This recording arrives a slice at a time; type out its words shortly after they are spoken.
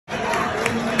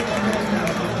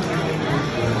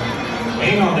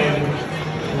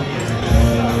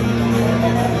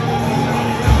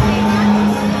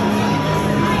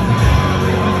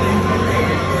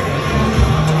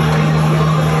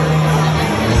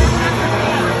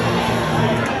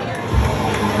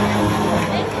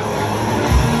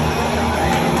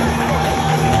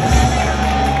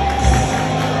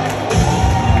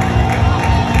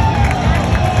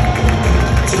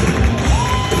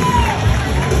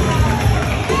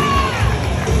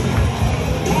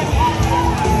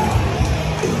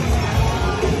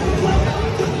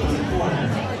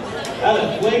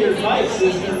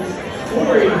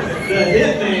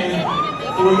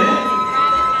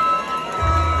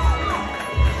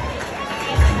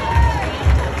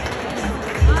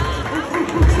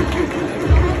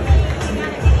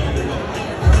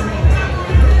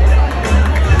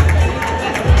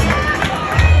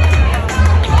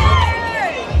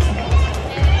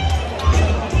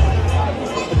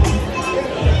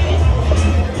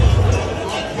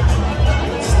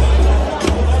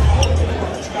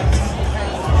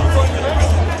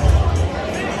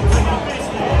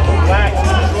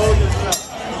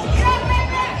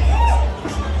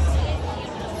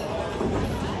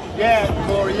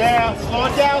down. Slow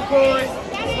it down, Corey.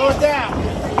 Slow it down.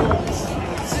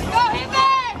 Go, hit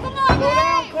back. Come on, Slow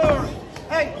down, Corey.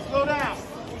 Hey, slow down.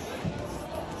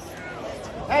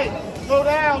 Hey, slow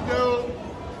down, dude.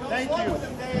 Thank you.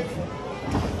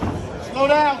 Slow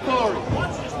down, Corey.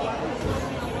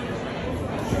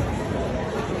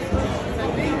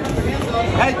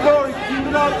 Hey, Corey, keep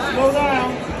it up. Slow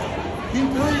down. Keep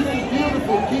breathing.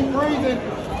 Beautiful. Keep breathing.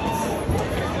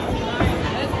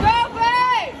 Let's go,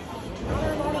 babe.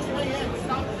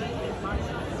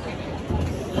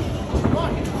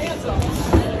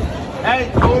 Hey,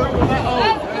 Corey,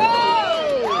 Let's go.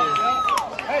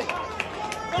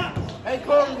 Hey,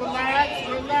 Corey, relax.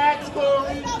 Relax,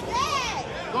 Corey.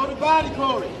 Go to body,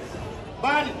 Corey.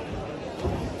 Body.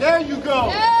 There you go.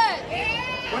 Yes.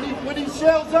 When he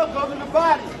shells up, go to the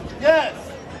body. Yes.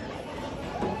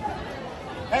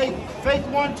 Hey, fake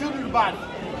 1, 2 to the body.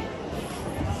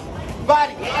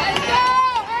 Body. Let's go.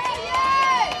 Hey,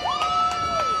 yes.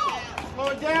 Slow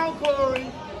it down, Corey.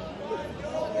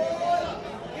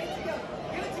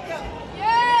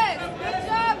 Yes. Good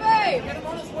job, babe.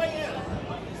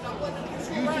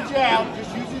 Use your jab.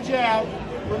 Just use your jab.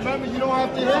 Remember, you don't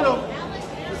have to hit him.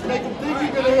 Just make him think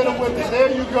you're going to hit him with it. There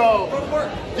you go.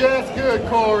 Yes, good,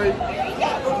 Corey.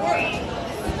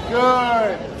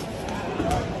 Good.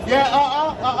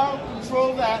 Yeah,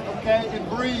 control that, okay? And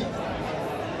breathe.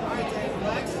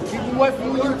 Keep away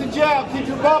from you. Use the jab. Keep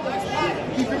your bubble.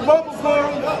 Keep your bubble,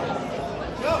 Corey.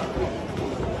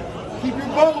 Keep your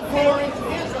bubble, Corey.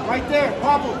 Right there.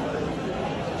 Pop him.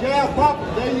 Jab, pop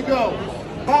him. There you go.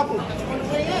 Pop him.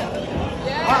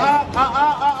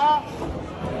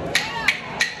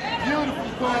 Beautiful,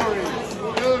 Corey.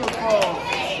 Beautiful.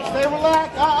 Stay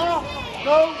relaxed.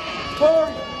 Go.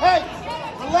 Corey. Hey,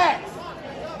 relax.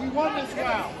 We won this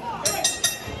round.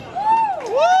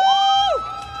 Woo!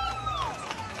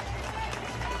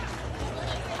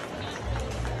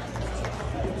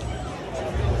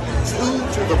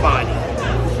 2 to the body.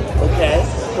 Okay?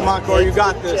 Come on, Corey, you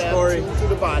got this, jab, Corey. 2 to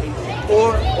the body.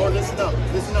 Or listen up.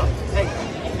 Listen up. Hey.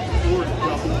 Or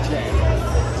double jab.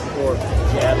 Or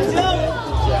jab to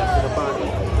the body.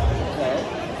 Okay?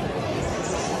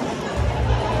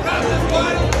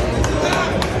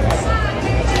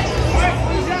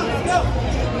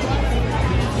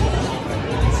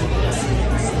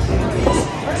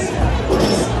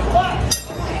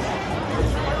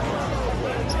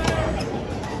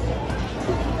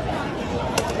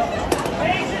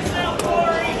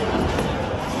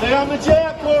 Stay on the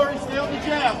jab, Corey. Stay on the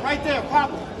jab. Right there.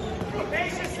 Pop him.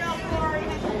 Face yourself, Corey.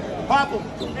 Pop him.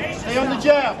 Stay on the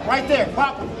jab. Right there.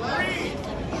 Pop him. Breathe.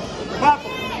 Pop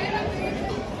him.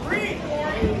 Breathe,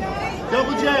 Corey.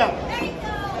 Double jab.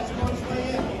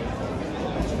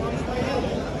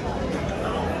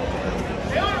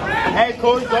 Hey,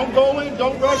 Corey, don't go in.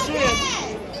 Don't rush in.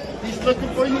 He's looking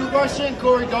for you to rush in,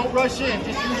 Corey. Don't rush in.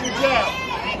 Just use your jab.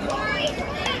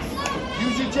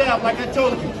 Use your jab like I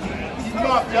told you. Keep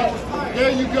him up, yep.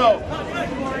 There you go.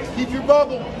 Keep your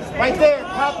bubble. Right there.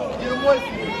 Pop him. Get him away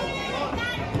from you.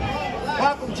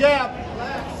 Pop him, jab.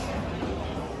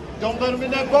 Don't let him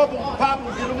in that bubble. Pop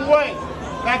him. Get him away.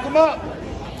 Back him up.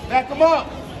 Back him up.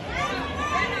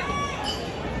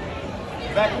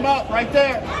 Back him up. Right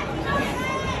there.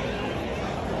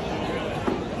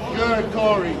 Good,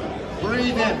 Corey.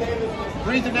 Breathe in.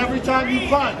 Breathe in every time you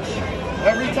punch.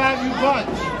 Every time you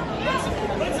punch.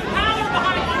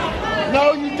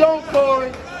 No, you don't, Corey.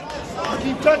 You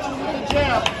keep touching with the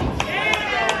jab.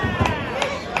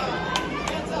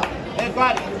 Head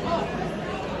body.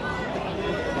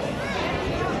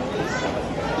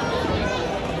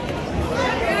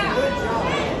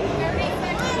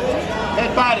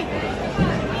 Head body.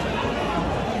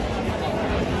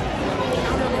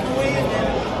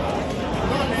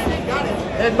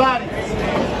 Head body.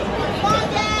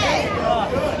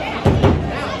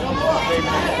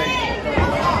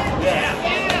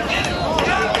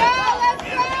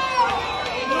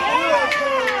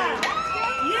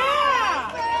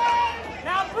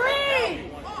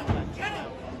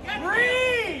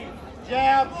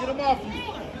 Jab, get him off you.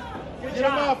 Get him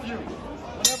off you.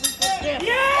 Whenever you can.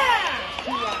 Yeah!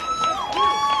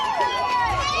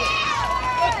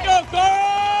 Let's go,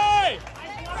 Corey!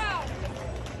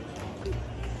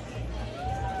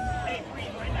 Hey,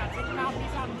 breathe right now. Take your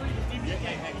mouthpiece out and breathe as deep as you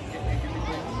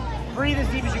can. Breathe as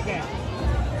deep as you can.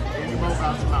 Take your mouth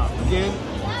out your mouth. Again.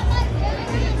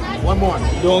 One more.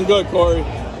 Doing good, Corey.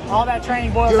 All that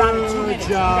training boils down to 2 Good minutes.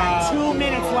 job. You got 2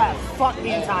 minutes left. Fuck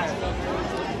the entire.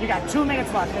 You got 2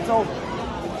 minutes left. It's over.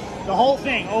 The whole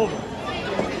thing over.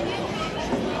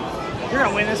 You're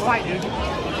gonna win this fight, dude.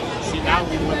 See, now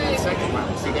we win the second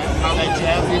round. See that? How that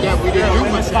jab did that? We didn't do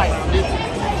much that round, did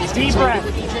we? Just Deep continue breath.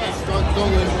 with the jab. Start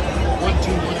going 1,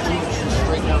 2, 1, 2,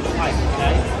 straight down the pipe,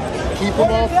 okay? Keep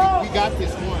them off. We got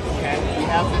this one, okay? We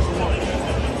have this one,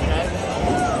 okay?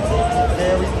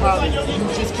 Very proud of you.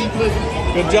 You just keep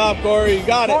listening. Good job, Corey. You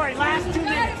got it. Corey, last 2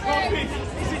 minutes.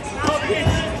 This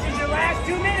is your last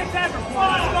 2 minutes ever. Come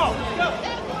on, let's go.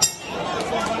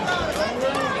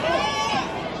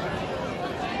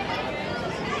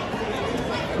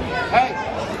 Hey,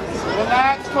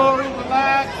 relax, Corey,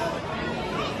 relax.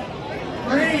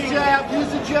 Use the jab, use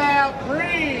the jab.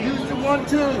 Breathe. Use the 1,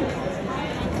 2.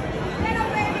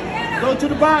 Go to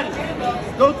the body.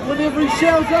 Go whenever he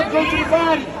shells up, go to the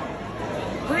body.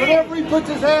 Whenever he puts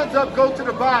his hands up, go to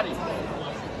the body.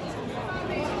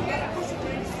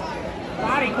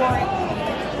 Body, Corey.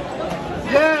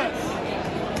 Yes.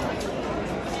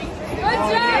 Good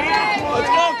job, babe. Let's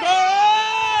go,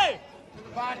 Corey! To the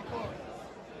body, Corey.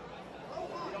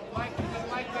 You don't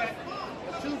like that.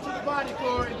 2 to the body,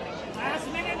 Corey. Last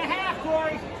minute and a half,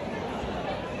 Corey.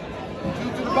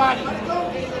 2 to the body.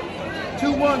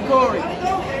 2-1, Corey.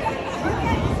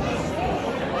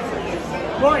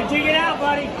 Corey, dig it out,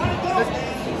 buddy.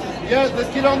 Let's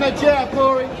get on that jab,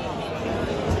 Corey.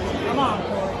 Come on,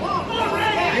 Corey.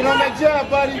 Get on that jab,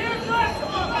 buddy.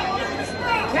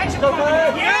 Catch him,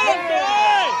 Corey.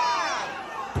 Yeah.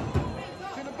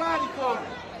 To the body, Corey.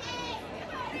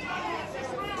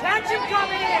 Catch him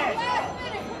coming in.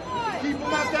 Keep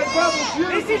him out that bubble.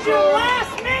 Beautiful, This is your Corey.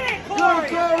 last minute, Good, Corey.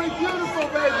 Corey. Beautiful,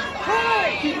 baby.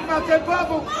 Corey. Keep him out that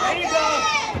bubble. There you go.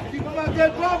 Keep him out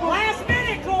that bubble. Last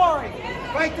minute, Corey.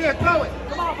 Right there, throw it.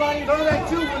 Come on, buddy. Throw that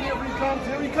 2 whenever he comes.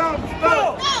 Here he comes.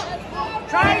 Throw Boom. it.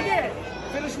 Try again.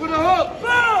 Finish with a hook.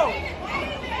 Boom.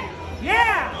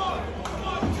 Yeah.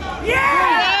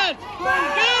 Yeah. Get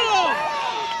him!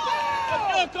 Let's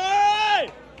go, Corey!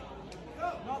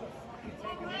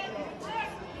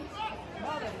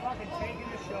 Motherfucking taking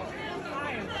the show.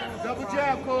 I am so Double surprised.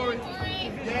 jab, Corey.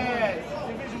 Yes.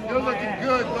 Division You're one looking my ass.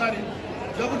 good, buddy.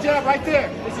 Double jab right there.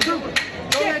 Super.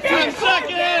 Throw that 10 2.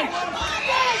 seconds!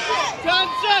 10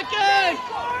 seconds!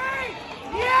 Corey.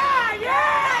 Yeah,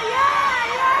 yeah, yeah,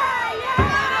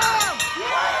 yeah,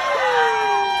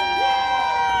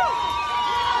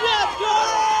 Yes,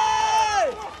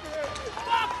 Corey!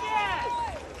 Fuck yes.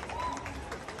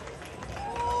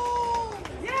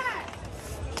 Yes.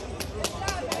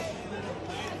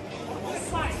 Good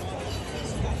fight.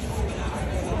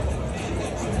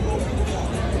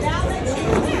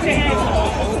 Put your hands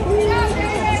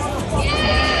up.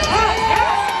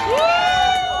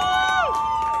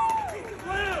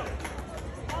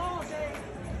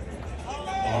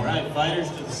 All right, fighters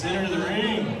to the center of the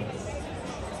ring.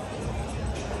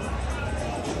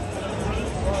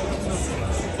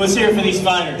 Let's hear it for these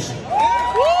fighters.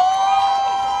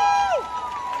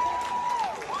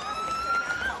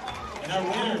 And our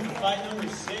winner for fight number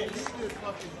 6,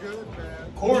 Fucking good,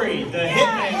 man. Corey, the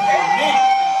Hitman Nick.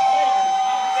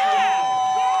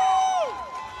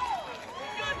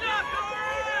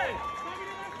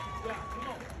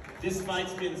 This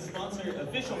fight's been sponsored,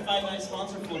 official Fight Night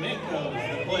sponsor, Flamenco,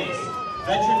 the place.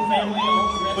 Veteran family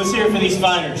owned. Let's hear it for these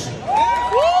fighters.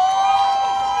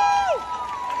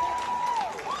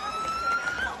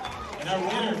 And our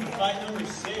winner for fight number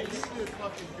 6,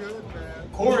 Fucking good, man.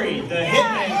 Corey, the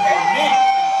Hitman Nick.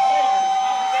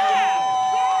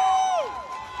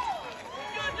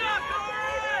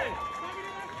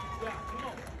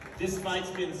 This fight's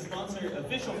been sponsored,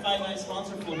 official Fight Night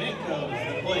sponsor, Flamenco,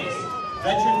 the place.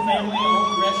 Veteran family owned.